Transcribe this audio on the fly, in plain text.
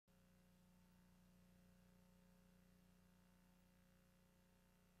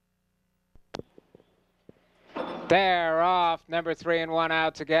They're off. Number 3 and 1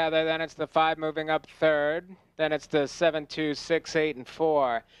 out together. Then it's the 5 moving up third. Then it's the 7, 2, 6, 8, and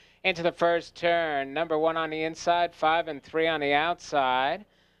 4. Into the first turn. Number 1 on the inside, 5 and 3 on the outside.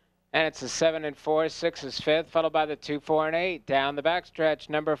 And it's the 7 and 4, 6 is fifth, followed by the 2, 4, and 8. Down the backstretch,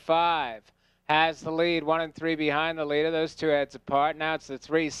 number 5 has the lead, 1 and 3 behind the leader. Those two heads apart. Now it's the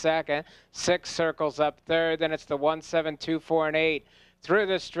 3 second, 6 circles up third. Then it's the 1, 7, 2, 4, and 8 through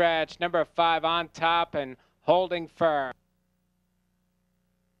the stretch. Number 5 on top and holding firm.